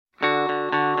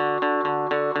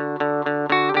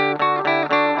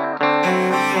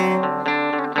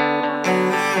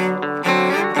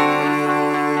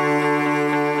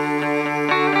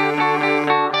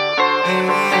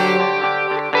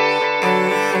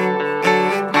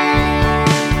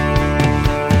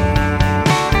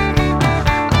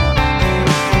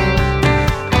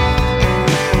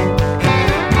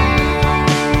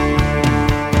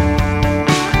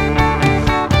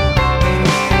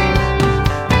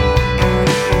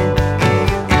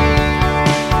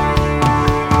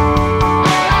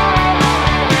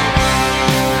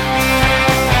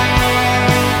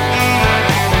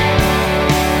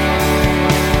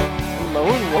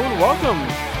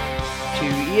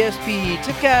ESP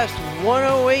Tipcast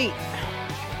 108.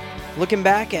 Looking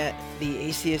back at the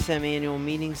ACSM annual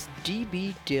meetings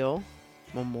DB Dill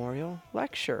Memorial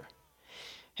Lecture.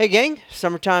 Hey gang,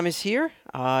 summertime is here.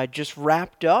 I just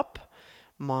wrapped up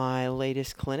my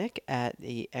latest clinic at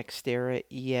the Xterra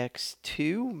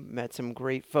EX2. Met some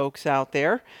great folks out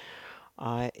there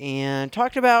and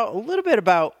talked about a little bit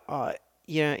about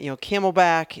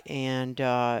Camelback,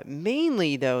 and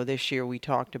mainly though this year we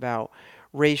talked about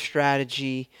race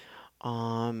strategy.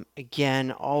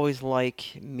 Again, always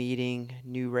like meeting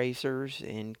new racers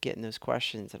and getting those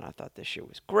questions, and I thought this year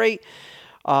was great.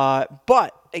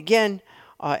 But again,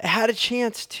 had a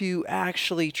chance to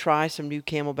actually try some new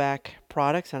Camelback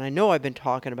products, and I know I've been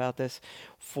talking about this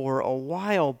for a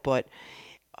while, but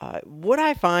what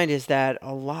I find is that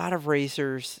a lot of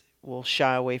racers will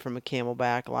shy away from a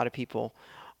Camelback. A lot of people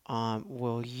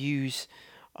will use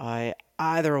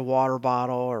either a water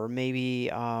bottle or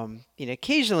maybe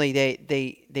occasionally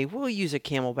they will use a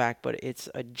Camelback, but it's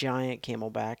a giant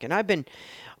Camelback. And I've been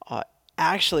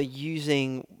actually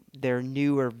using their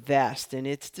newer vest, and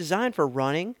it's designed for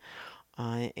running,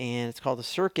 and it's called the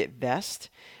Circuit Vest.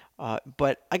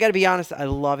 But I got to be honest, I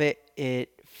love it.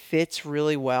 It fits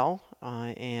really well,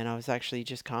 and I was actually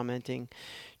just commenting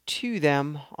to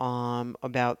them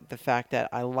about the fact that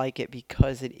I like it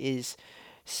because it is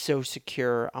so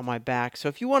secure on my back. So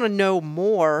if you want to know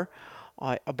more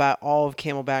about all of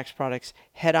Camelback's products,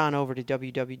 head on over to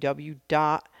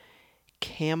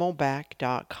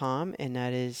www.camelback.com, and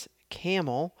that is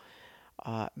camel,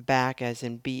 back as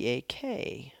in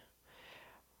B-A-K.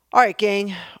 All right,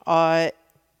 gang.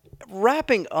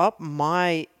 Wrapping up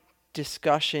my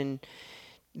discussion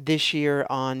this year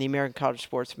on the American College of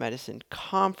Sports Medicine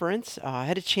Conference, I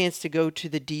had a chance to go to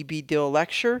the DB Dill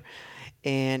lecture.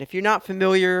 And if you're not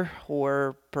familiar,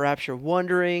 or perhaps you're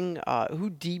wondering who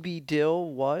DB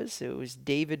Dill was, it was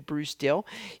David Bruce Dill.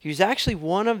 He was actually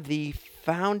one of the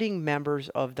founding members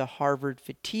of the Harvard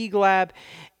Fatigue Lab,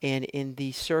 and in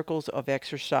the circles of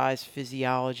exercise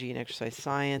physiology and exercise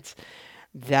science,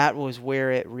 that was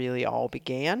where it really all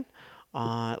began.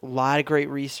 A lot of great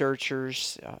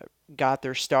researchers got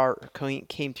their start,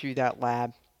 came through that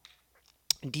lab.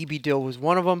 DB Dill was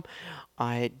one of them.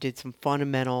 I did some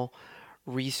fundamental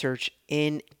research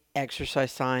in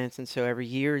exercise science, and so every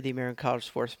year the American College of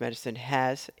Sports Medicine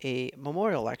has a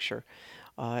memorial lecture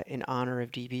in honor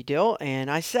of DB Dill,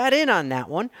 and I sat in on that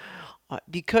one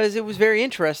because it was very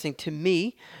interesting to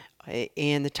me,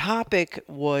 and the topic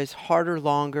was harder,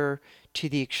 longer, to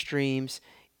the extremes,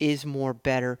 is more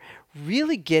better,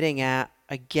 really getting at,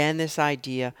 again, this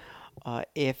idea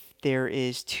if there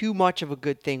is too much of a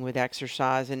good thing with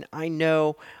exercise. And I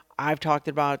know I've talked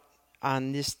about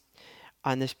on this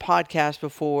podcast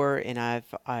before, and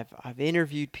I've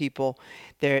interviewed people.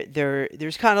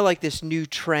 There's kind of like this new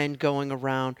trend going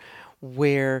around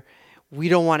where we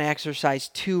don't want to exercise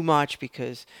too much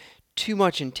because too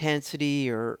much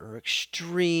intensity or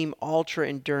extreme ultra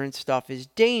endurance stuff is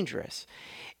dangerous.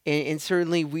 And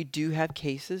certainly we do have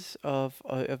cases of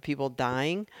people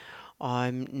dying,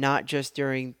 not just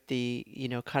during the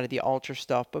kind of the ultra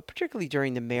stuff, but particularly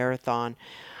during the marathon.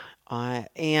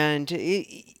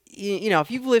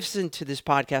 If you've listened to this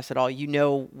podcast at all, you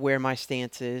know where my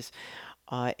stance is.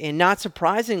 And not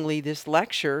surprisingly, this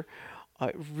lecture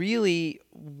really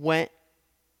went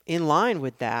in line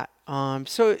with that.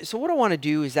 So what I want to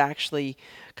do is actually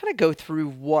kind of go through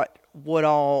what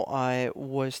all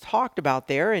was talked about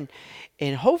there, and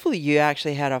hopefully you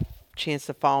actually had a chance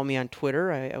to follow me on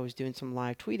Twitter. I was doing some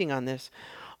live tweeting on this.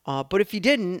 But if you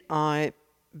didn't,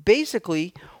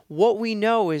 basically what we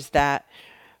know is that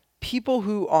people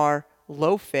who are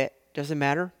low fit, doesn't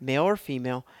matter, male or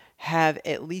female, have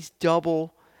at least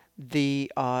double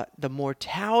the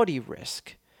mortality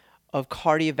risk of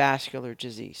cardiovascular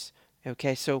disease.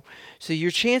 Okay, so your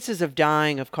chances of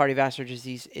dying of cardiovascular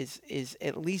disease is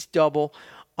at least double,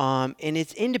 and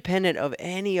it's independent of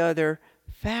any other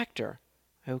factor.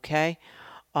 Okay,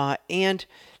 and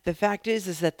the fact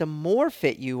is that the more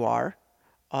fit you are,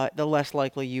 the less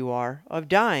likely you are of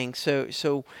dying.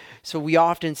 So we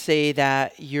often say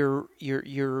that your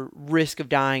risk of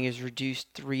dying is reduced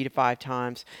 3 to 5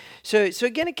 times. So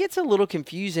again, it gets a little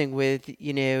confusing with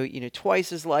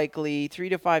twice as likely, 3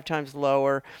 to 5 times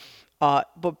lower.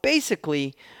 But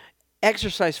basically,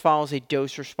 exercise follows a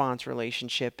dose-response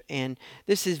relationship, and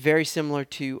this is very similar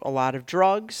to a lot of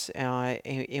drugs,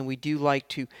 and we do like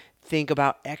to think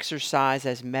about exercise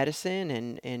as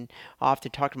medicine, and I often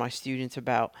talk to my students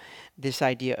about this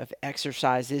idea of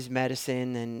exercise is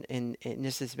medicine, and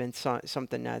this has been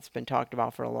something that's been talked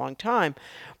about for a long time.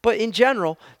 But in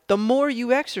general, the more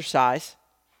you exercise,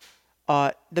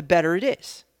 the better it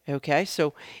is. Okay,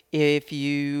 so if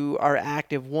you are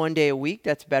active 1 day a week,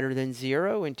 that's better than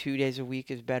zero, and 2 days a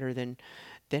week is better than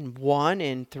one,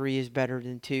 and three is better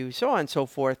than two, so on and so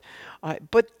forth.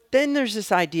 But then there's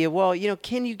this idea, well,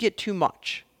 can you get too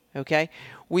much? Okay,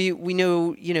 we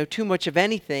know too much of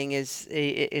anything is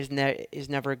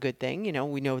never a good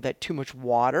thing. We know that too much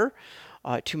water,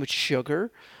 too much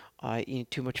sugar,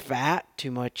 too much fat,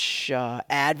 too much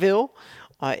Advil.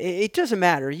 It doesn't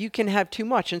matter. You can have too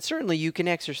much, and certainly you can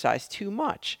exercise too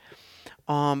much.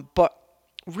 But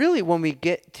really, when we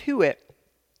get to it,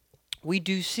 we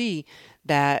do see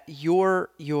that your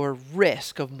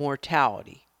risk of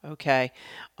mortality. Okay,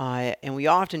 and we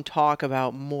often talk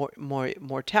about more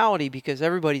mortality because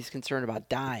everybody's concerned about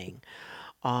dying.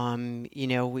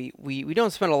 We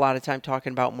don't spend a lot of time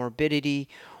talking about morbidity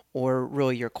or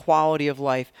really your quality of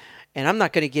life. And I'm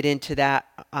not going to get into that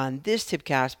on this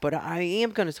tipcast, but I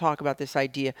am going to talk about this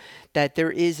idea that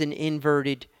there is an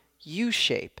inverted U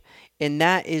shape. And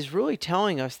that is really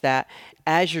telling us that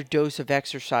as your dose of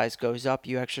exercise goes up,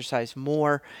 you exercise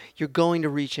more, you're going to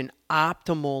reach an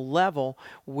optimal level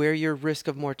where your risk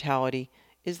of mortality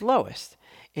is lowest.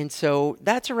 And so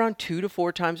that's around 2 to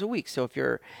 4 times a week. So if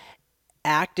you're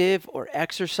active or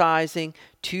exercising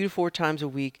 2 to 4 times a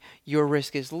week, your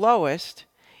risk is lowest.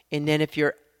 And then if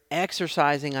you're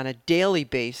exercising on a daily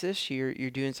basis, you're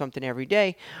doing something every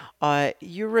day,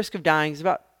 your risk of dying is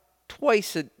about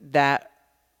twice that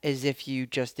as if you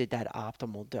just did that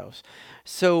optimal dose.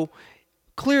 So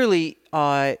clearly,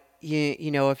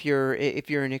 if you're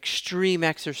an extreme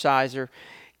exerciser,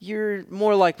 you're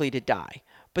more likely to die.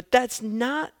 But that's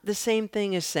not the same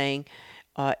thing as saying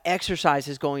exercise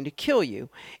is going to kill you.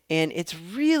 And it's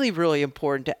really, really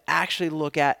important to actually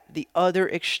look at the other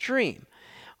extreme.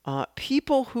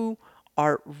 People who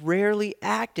are rarely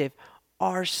active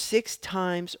are 6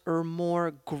 times or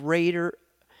more greater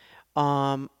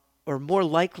or more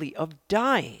likely of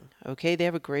dying. Okay, they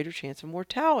have a greater chance of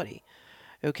mortality.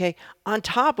 Okay, on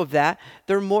top of that,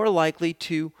 they're more likely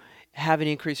to have an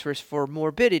increased risk for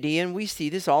morbidity, and we see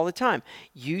this all the time.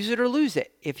 Use it or lose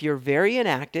it. If you're very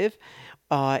inactive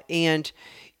and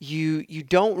you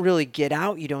don't really get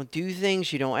out, you don't do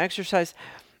things, you don't exercise,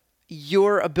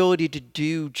 your ability to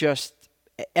do just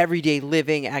everyday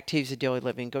living, activities of daily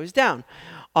living goes down.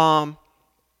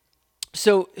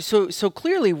 So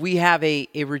clearly we have a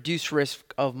reduced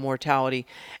risk of mortality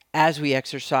as we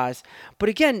exercise. But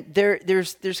again,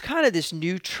 there's kind of this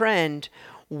new trend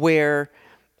where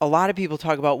a lot of people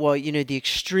talk about, well, the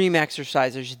extreme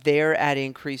exercisers, they're at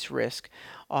increased risk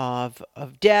of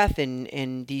death,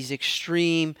 and these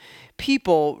extreme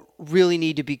people really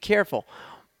need to be careful.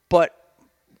 But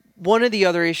one of the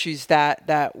other issues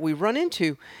that we run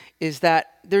into is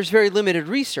that there's very limited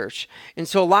research. And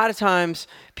so a lot of times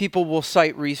people will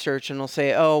cite research and they'll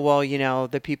say, oh, well,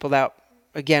 the people that,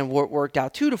 again, worked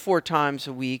out 2 to 4 times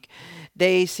a week,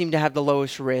 they seem to have the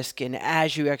lowest risk. And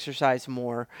as you exercise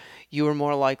more, you are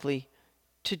more likely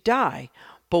to die.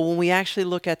 But when we actually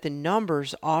look at the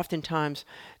numbers, oftentimes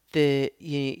the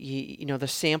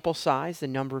sample size, the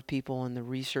number of people in the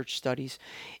research studies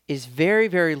is very,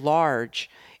 very large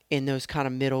in those kind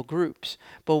of middle groups.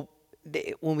 But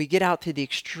when we get out to the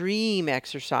extreme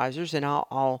exercisers, and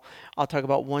I'll talk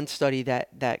about one study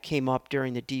that came up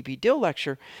during the DB Dill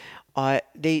lecture.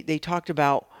 They talked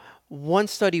about one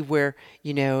study where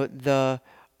the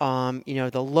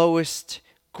lowest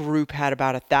group had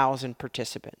about 1,000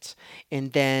 participants,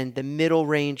 and then the middle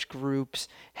range groups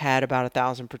had about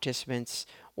 1,000 participants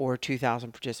or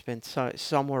 2,000 participants,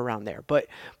 somewhere around there. But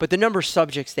the number of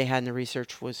subjects they had in the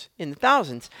research was in the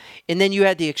thousands. And then you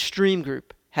had the extreme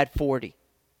group had 40.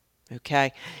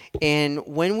 Okay, and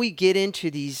when we get into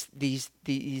these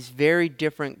very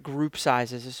different group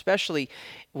sizes, especially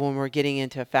when we're getting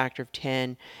into a factor of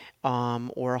 10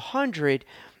 or 100,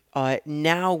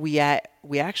 now we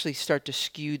actually start to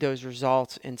skew those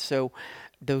results, and so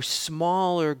those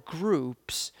smaller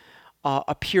groups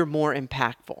appear more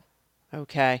impactful.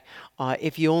 Okay,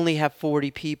 if you only have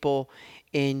 40 people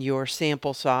in your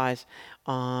sample size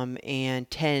and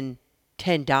 10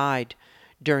 died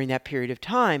during that period of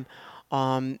time,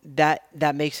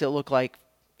 that makes it look like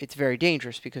it's very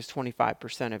dangerous because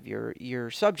 25% of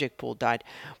your subject pool died.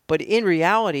 But in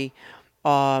reality,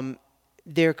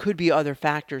 there could be other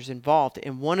factors involved.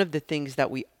 And one of the things that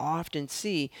we often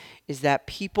see is that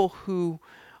people who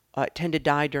tend to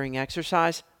die during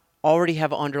exercise already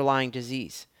have underlying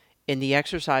disease. And the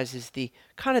exercise is the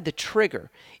kind of the trigger.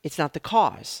 It's not the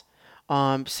cause.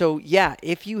 So yeah,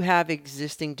 if you have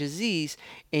existing disease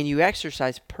and you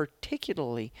exercise,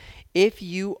 particularly if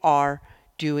you are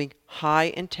doing high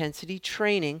intensity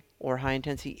training or high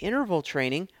intensity interval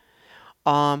training,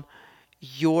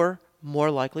 you're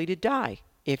more likely to die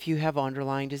if you have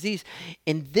underlying disease.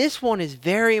 And this one is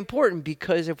very important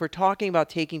because if we're talking about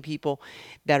taking people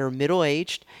that are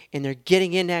middle-aged and they're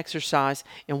getting into exercise,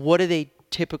 and what do they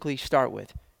typically start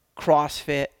with?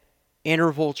 CrossFit,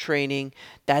 interval training.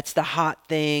 That's the hot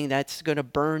thing. That's going to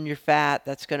burn your fat.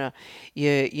 That's going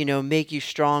to, make you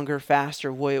stronger,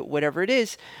 faster, whatever it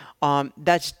is.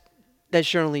 That's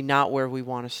generally not where we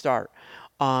want to start.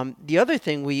 The other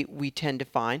thing we tend to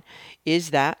find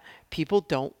is that people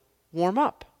don't warm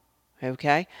up.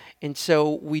 Okay. And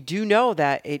so we do know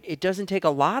that it doesn't take a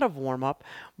lot of warm up,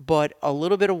 but a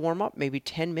little bit of warm up, maybe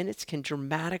 10 minutes, can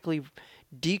dramatically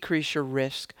decrease your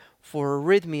risk for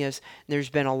arrhythmias. There's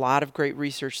been a lot of great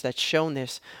research that's shown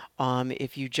this.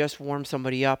 If you just warm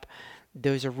somebody up,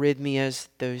 those arrhythmias,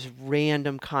 those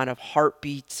random kind of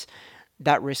heartbeats,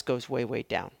 that risk goes way, way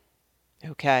down.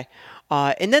 Okay.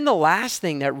 And then the last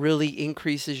thing that really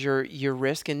increases your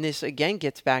risk, and this again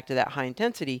gets back to that high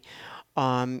intensity,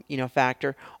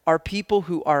 factor, are people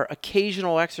who are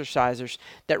occasional exercisers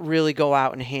that really go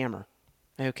out and hammer.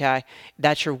 Okay.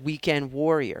 That's your weekend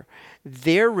warrior.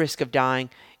 Their risk of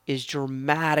dying is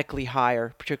dramatically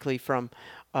higher, particularly from,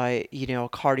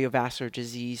 cardiovascular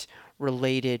disease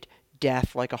related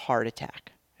death like a heart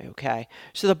attack. Okay,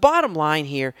 so the bottom line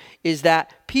here is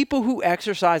that people who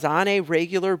exercise on a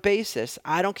regular basis,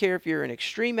 I don't care if you're an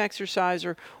extreme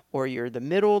exerciser or you're the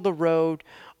middle of the road,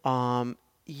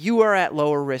 you are at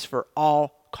lower risk for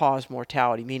all-cause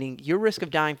mortality, meaning your risk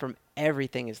of dying from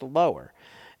everything is lower.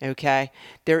 Okay,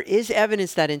 there is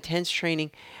evidence that intense training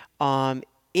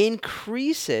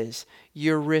increases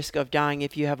your risk of dying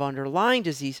if you have underlying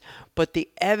disease, but the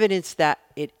evidence that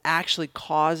it actually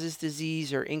causes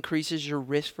disease or increases your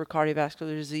risk for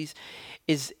cardiovascular disease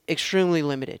is extremely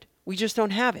limited. We just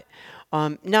don't have it.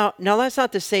 Now that's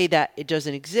not to say that it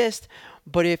doesn't exist,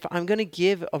 but if I'm going to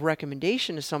give a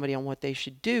recommendation to somebody on what they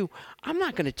should do, I'm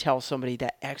not going to tell somebody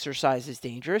that exercise is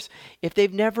dangerous. If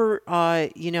they've never,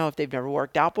 if they've never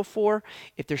worked out before,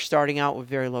 if they're starting out with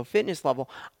very low fitness level,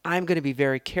 I'm going to be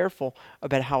very careful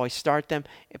about how I start them.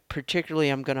 Particularly,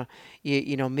 I'm going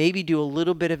to, maybe do a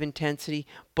little bit of intensity,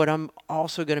 but I'm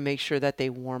also going to make sure that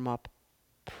they warm up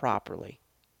properly.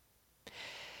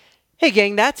 Hey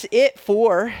gang, that's it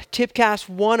for Tipcast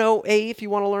 108. If you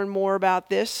want to learn more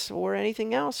about this or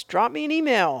anything else, drop me an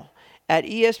email at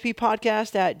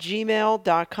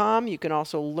esppodcast@gmail.com. You can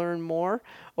also learn more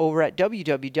over at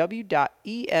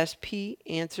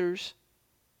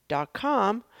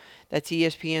www.espanswers.com. That's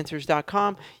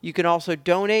espanswers.com. You can also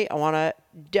donate. I want to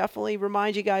definitely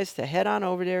remind you guys to head on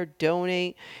over there,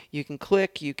 donate. You can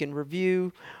click, you can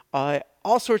review,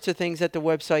 all sorts of things at the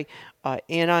website.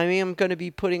 And I am going to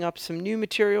be putting up some new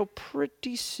material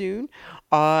pretty soon.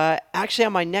 Actually,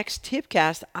 on my next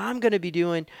Tipcast, I'm going to be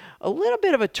doing a little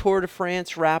bit of a Tour de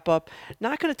France wrap-up.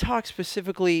 Not going to talk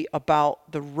specifically about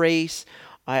the race.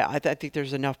 I think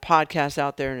there's enough podcasts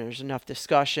out there and there's enough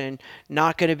discussion. I'm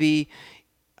not going to be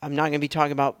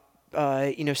talking about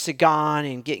Sagan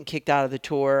and getting kicked out of the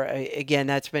Tour. Again,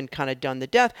 that's been kind of done to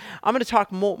death. I'm going to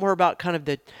talk more about kind of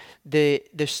the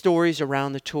stories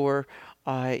around the Tour,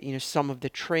 some of the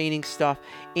training stuff.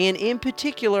 And in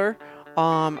particular,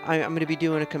 I'm going to be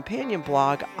doing a companion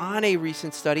blog on a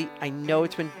recent study. I know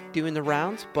it's been doing the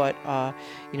rounds, but,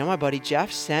 my buddy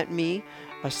Jeff sent me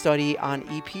a study on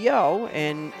EPO,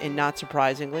 and not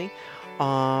surprisingly,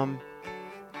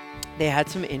 they had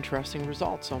some interesting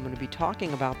results. So I'm going to be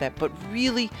talking about that, but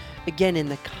really, again, in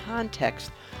the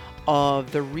context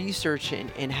of the research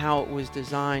and how it was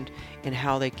designed and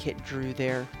how they drew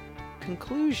their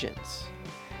conclusions.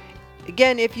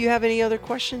 Again, if you have any other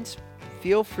questions,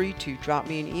 feel free to drop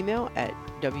me an email at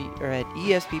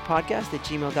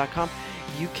espppodcast@gmail.com.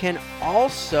 You can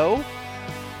also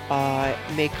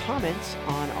make comments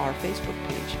on our Facebook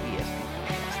page, ESP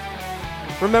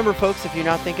Podcast. Remember, folks, if you're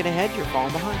not thinking ahead, you're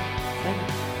falling behind.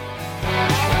 Thank you.